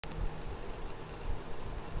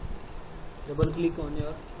double click on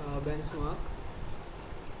your benchmark.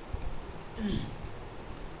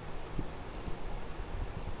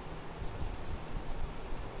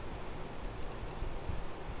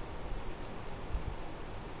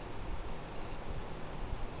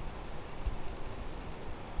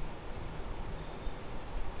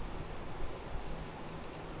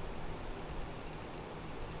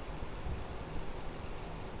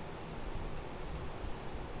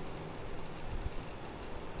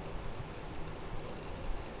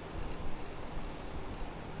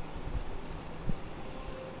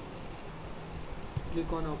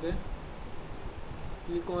 Click on OK.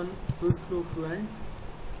 Click on Fluid Flow Fluent.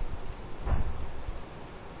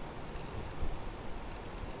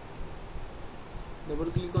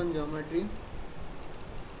 Double click on Geometry.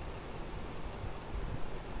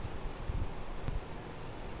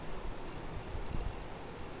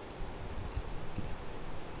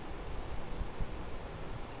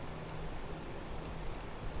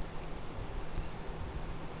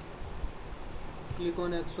 Click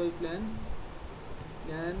on XY plane.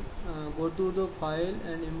 Then go to the file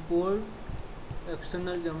and import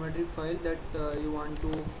external geometric file that you want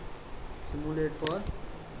to simulate for.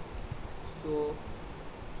 So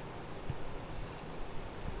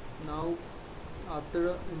now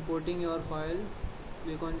after importing your file,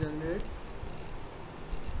 click on generate.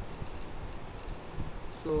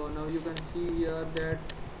 So now you can see here that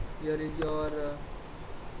here is your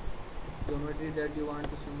geometry that you want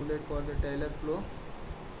to simulate for the Taylor flow.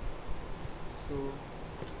 So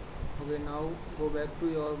okay, now go back to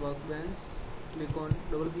your workbench,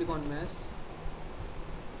 double click on mesh.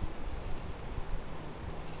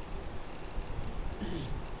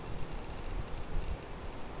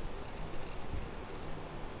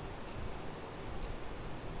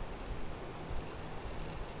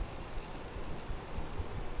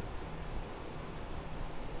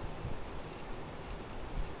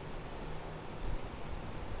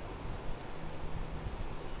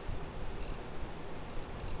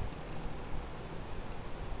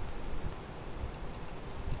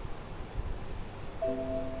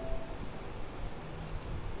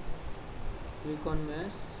 Click on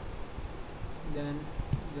mesh, then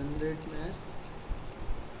generate mesh.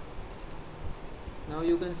 Now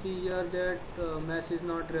you can see here that mesh is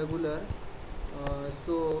not regular,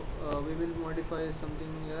 so we will modify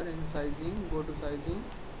something here in sizing. Go to sizing,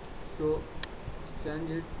 so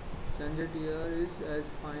change it here is as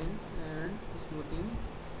fine and smoothing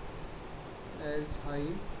as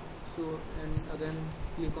high. So and again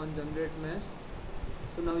click on generate mesh.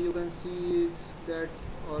 So now you can see that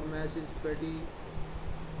our mesh is pretty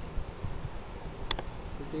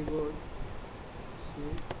good.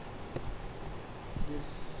 See this.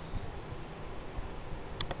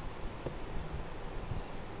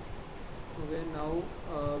 Okay, now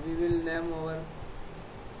we will name our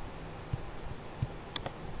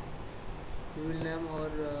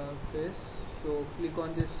face. So click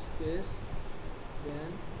on this face,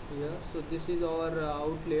 then here. So this is our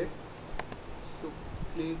outlet. So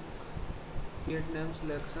click create name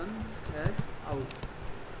selection as out.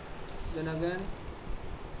 Then again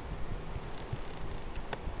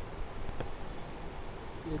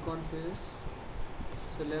click on face,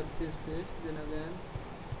 select this face, then again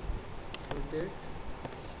rotate,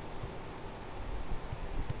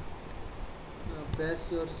 press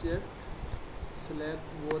your shift, select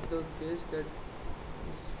both the face that is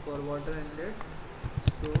for water inlet.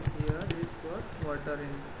 So here is for water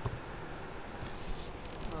inlet.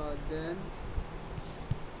 Then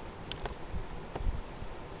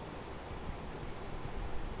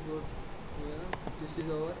go here, this is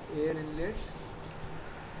our air inlet.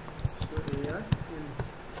 So air in.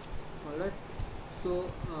 Alright, so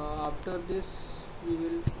after this we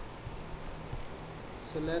will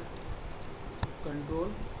select control.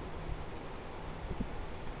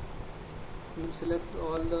 We will select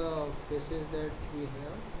all the faces that we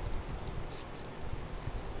have.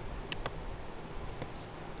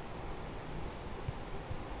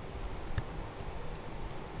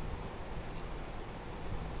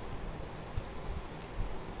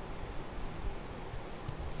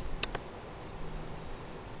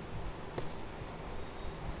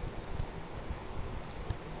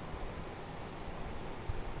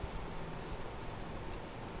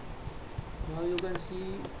 Now you can see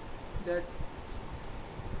that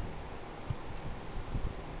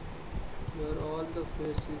here all the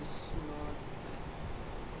face is not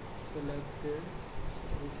selected.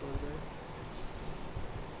 Sorry for that.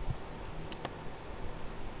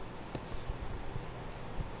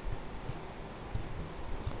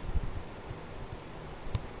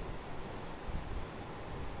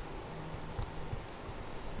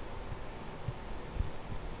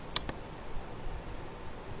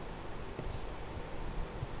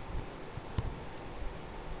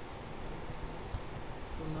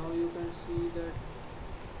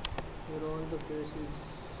 here all the face is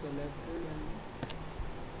selected, and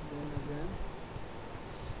then again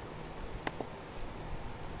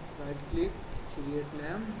right click, create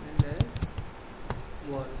name and add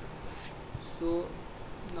wall. So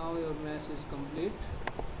now your mesh is complete.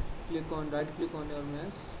 Right click on your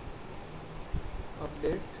mesh,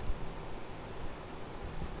 update.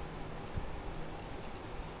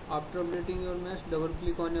 After updating your mesh, double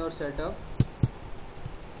click on your setup.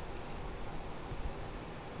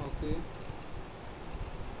 Okay.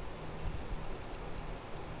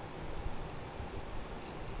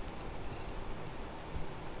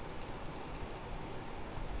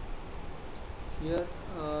 Here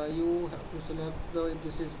you have to select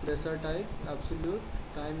this is pressure type, absolute,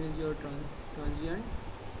 time is your transient.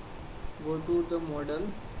 Go to the model,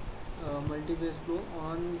 multi-phase flow,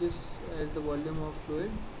 on this as the volume of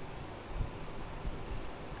fluid.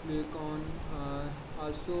 Click on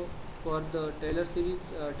also for the Taylor series,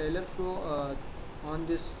 Taylor flow on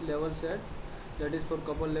this level set, that is for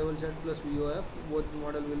couple level set plus VOF, both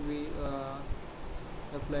model will be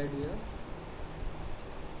applied here.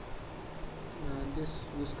 This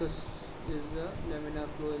viscous is the laminar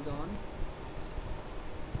flow is on.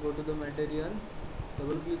 Go to the material,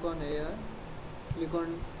 double click on air, click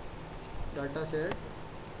on data set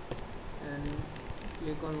and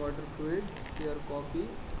click on water fluid, here copy,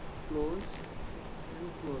 close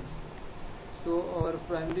and close. So our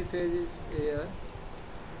primary phase is air,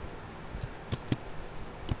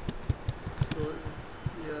 so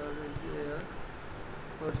here is air.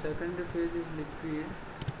 Our secondary phase is liquid,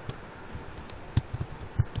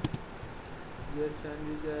 here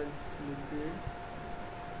changes as liquid.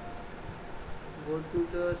 Go to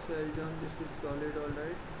the cell zone, this is solid,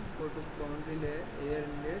 alright. Go to boundary layer, air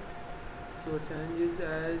inlet, so changes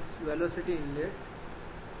as velocity inlet.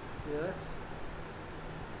 Yes,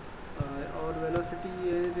 our velocity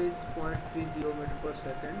here is 0.30 meter per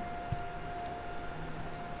second.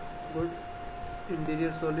 Good.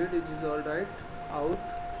 Interior solid, it is alright. Out,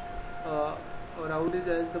 or out is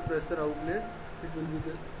as the pressure outlet, it will be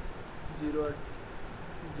the 0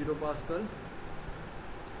 Pascal.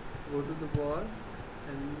 Go to the ball,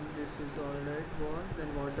 and this is alright ball. Then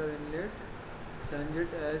water inlet, change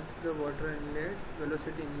it as the water inlet,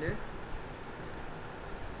 velocity inlet.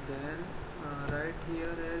 Then right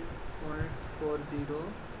here as 0.40,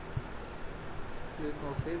 click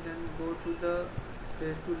OK. Then go to the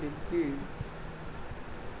phase to liquid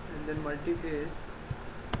and then multi-phase,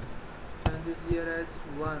 change this here as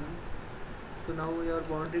 1. So now your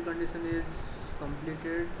boundary condition is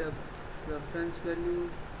completed. The reference value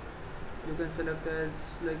you can select as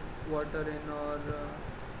like water in, or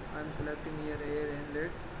I am selecting here air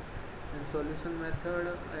inlet. And solution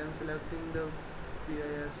method, I am selecting the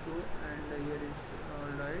PISO, and here is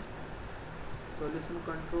alright. Solution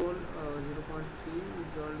control 0.3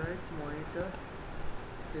 is alright. Monitor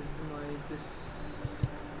is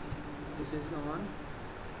this is on.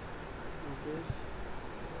 Okay.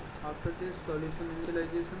 After this solution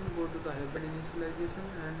initialization, go to the hybrid initialization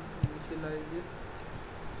and initialize it.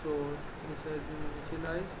 So this has been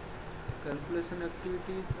initialized. Calculation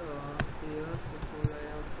activities here, suppose I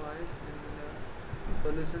have 5, and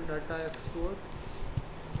solution data export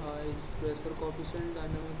is pressure coefficient,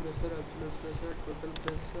 dynamic pressure, absolute pressure, total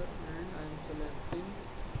pressure, and I am selecting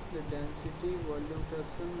the density, volume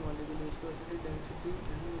fraction, molecular viscosity, density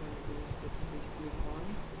and molecular viscosity. Click on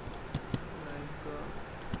like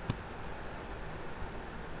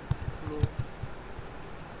flow,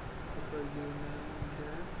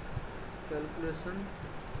 calculation,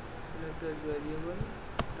 select as variable,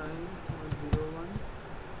 time 0.01,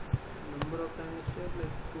 number of time step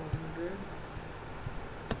like 200,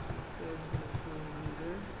 maximum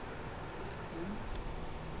 100,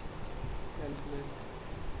 calculate.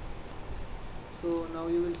 So now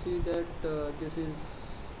you will see that this is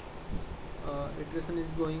iteration is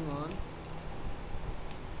going on,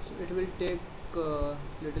 so it will take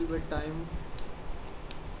little bit time.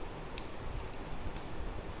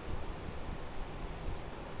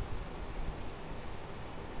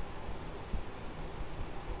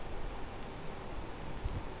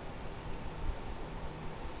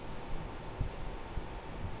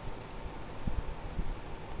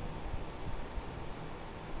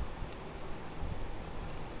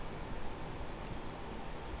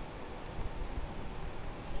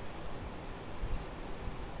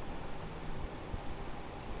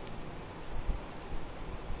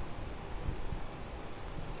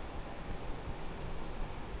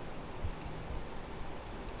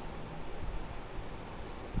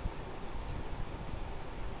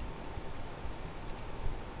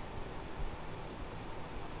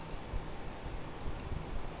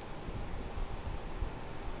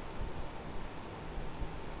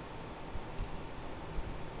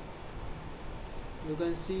 You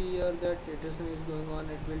can see here that iteration is going on.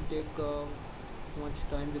 It will take much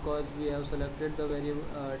time because we have selected the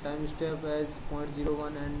variable time step as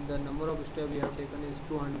 0.01 and the number of steps we have taken is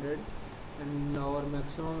 200 and our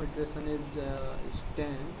maximum iteration is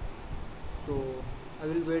 10. So I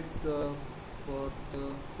will wait for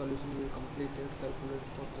the solution to be completed, calculate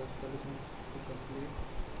for the solution to complete.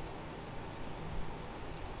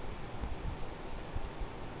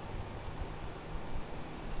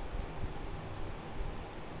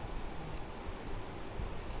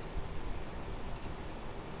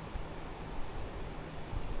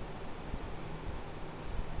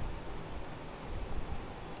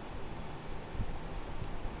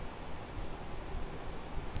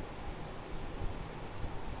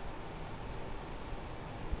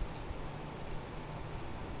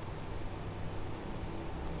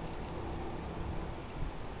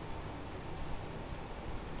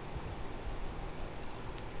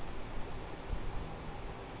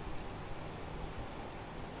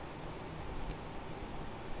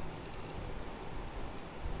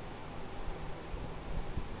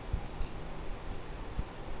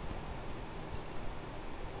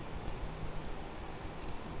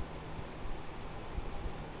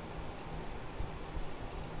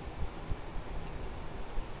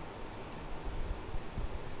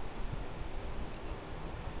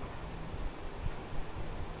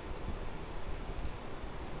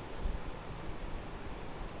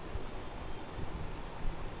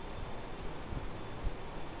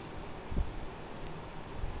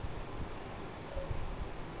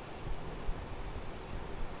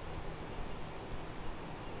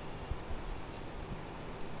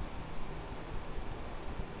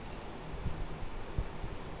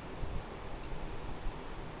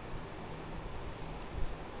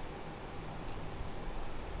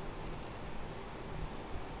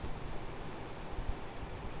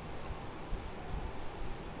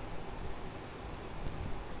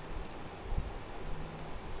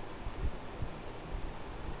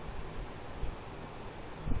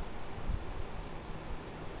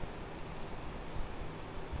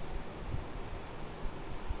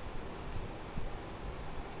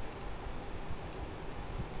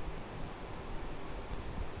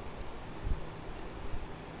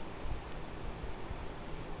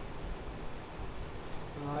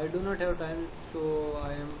 I do not have time, so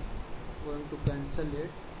I am going to cancel it.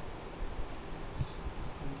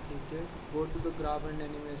 Completed. Go to the graph and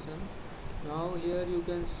animation. Now here you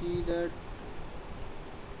can see that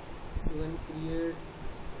you can create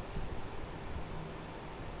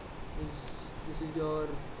this is your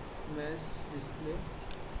mesh display.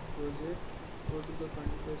 Close it. Go to the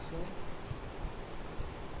compressor.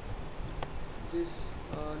 This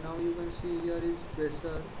now you can see here is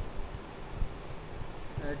pressure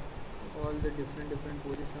at all the different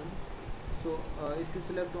position. So if you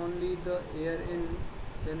select only the air in,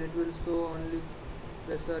 then it will show only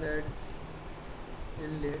pressure at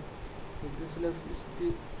inlet. If you select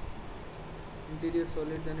interior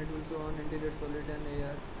solid, then it will show on interior solid and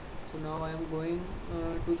air. So now I am going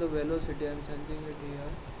to the velocity. I am changing it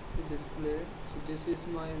here to display. So this is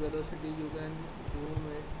my velocity. You can zoom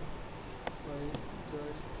it by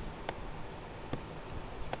just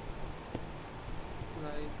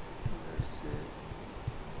like, let's say,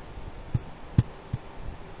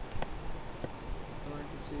 I want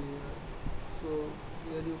to see here. So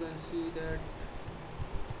here you can see that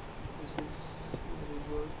this is very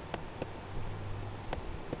good.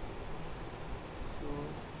 So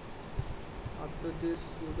after this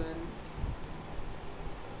you can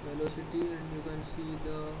velocity and you can see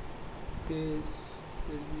the phase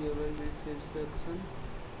behavior with phase fraction.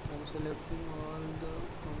 I am selecting all the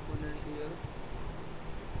component here.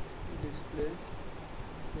 Display,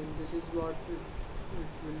 and this is what it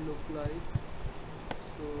will look like.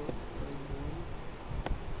 So I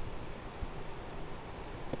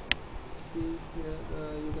see here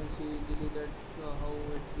you can see easily that how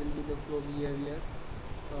it will be the flow behavior.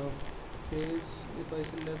 Phase, if I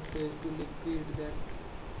select phase to liquid, then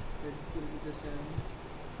it will be the same.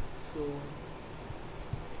 So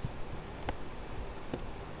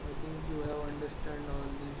I think you have understand all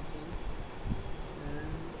these things. And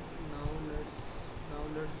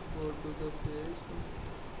let's go to the phase,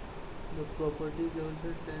 the properties,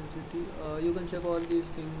 also density. You can check all these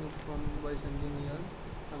things from by changing here.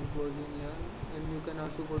 I'm closing here, and you can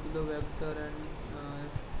also go to the vector and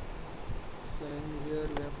change here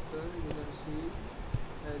vector. You can see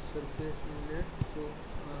as surface inlet. So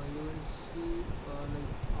you will see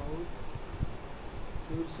like out.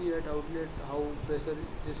 You will see at outlet how pressure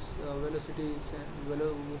this velocity is and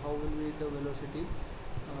how will be the velocity.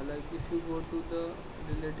 Like if you go to the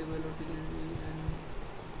relative velocity and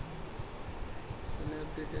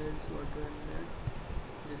select it as water inlet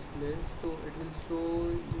display, so it will show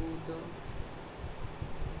you the,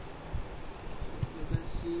 you can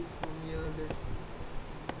see from here that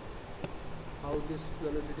how this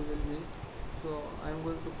velocity will be. So I am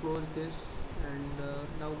going to close this, and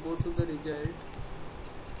now go to the result.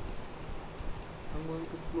 I'm going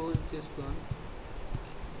to close this one.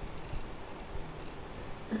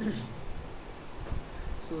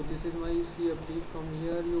 So this is my CFD. From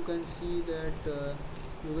here you can see that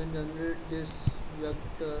you can generate this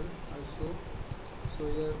vector also. So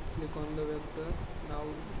here click on the vector, now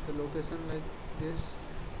the location like this.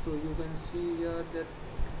 So you can see here that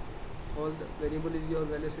all the variable is your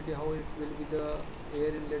velocity, how it will be the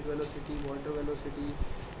air inlet velocity, water velocity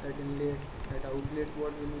at inlet, at outlet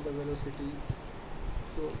what will be the velocity.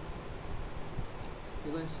 So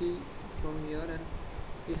you can see from here, and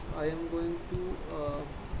if I am going to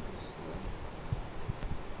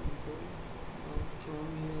from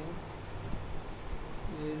here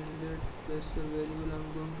air inlet pressure variable, I am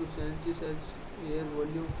going to change this as air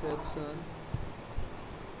volume fraction.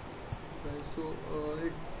 Okay, so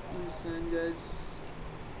it will change as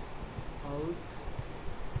out,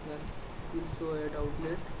 then it will show at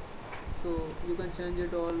outlet. So you can change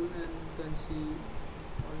it all and you can see.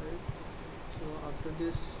 Alright, so after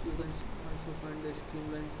this you can also find the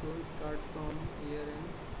streamline flow, start from here, and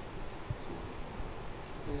so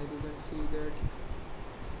here you can see that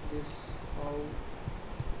this how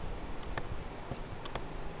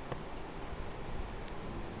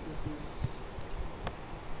this is.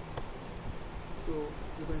 So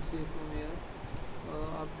you can see from here.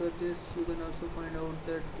 After this you can also find out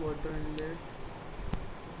that water inlet.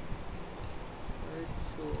 Right,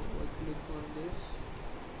 so I click on this.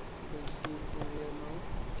 You can see from here now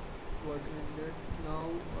water inlet. Now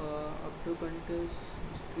after contest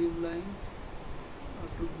streamline,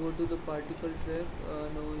 after go to the particle track.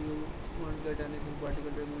 Now you won't get anything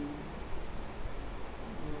particle track.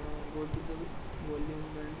 Go to the volume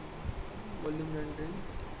and volume rendering.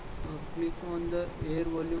 Click on the air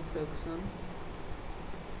volume fraction,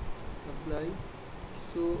 apply.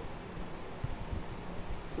 So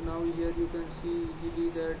now here you can see easily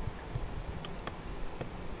that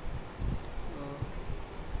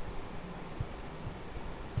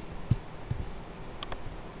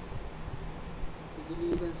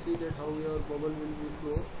you can see that how your bubble will be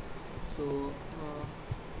flow. So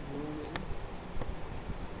zoom in.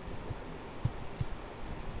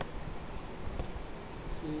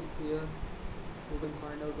 See here you can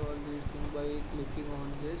find out all these things by clicking on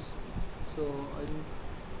this. So I think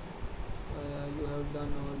you have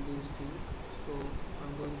done all these things. So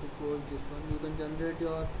I'm going to close this one. You can generate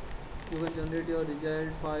your result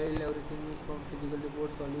file, everything from physical report,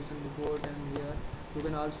 solution report, and here you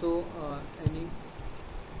can also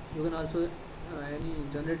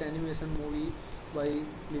generate animation movie by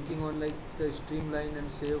clicking on like the streamline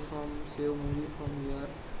and save movie from here.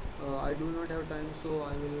 I do not have time, so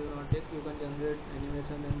I will not take. You can generate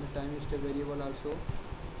animation and the time step variable also.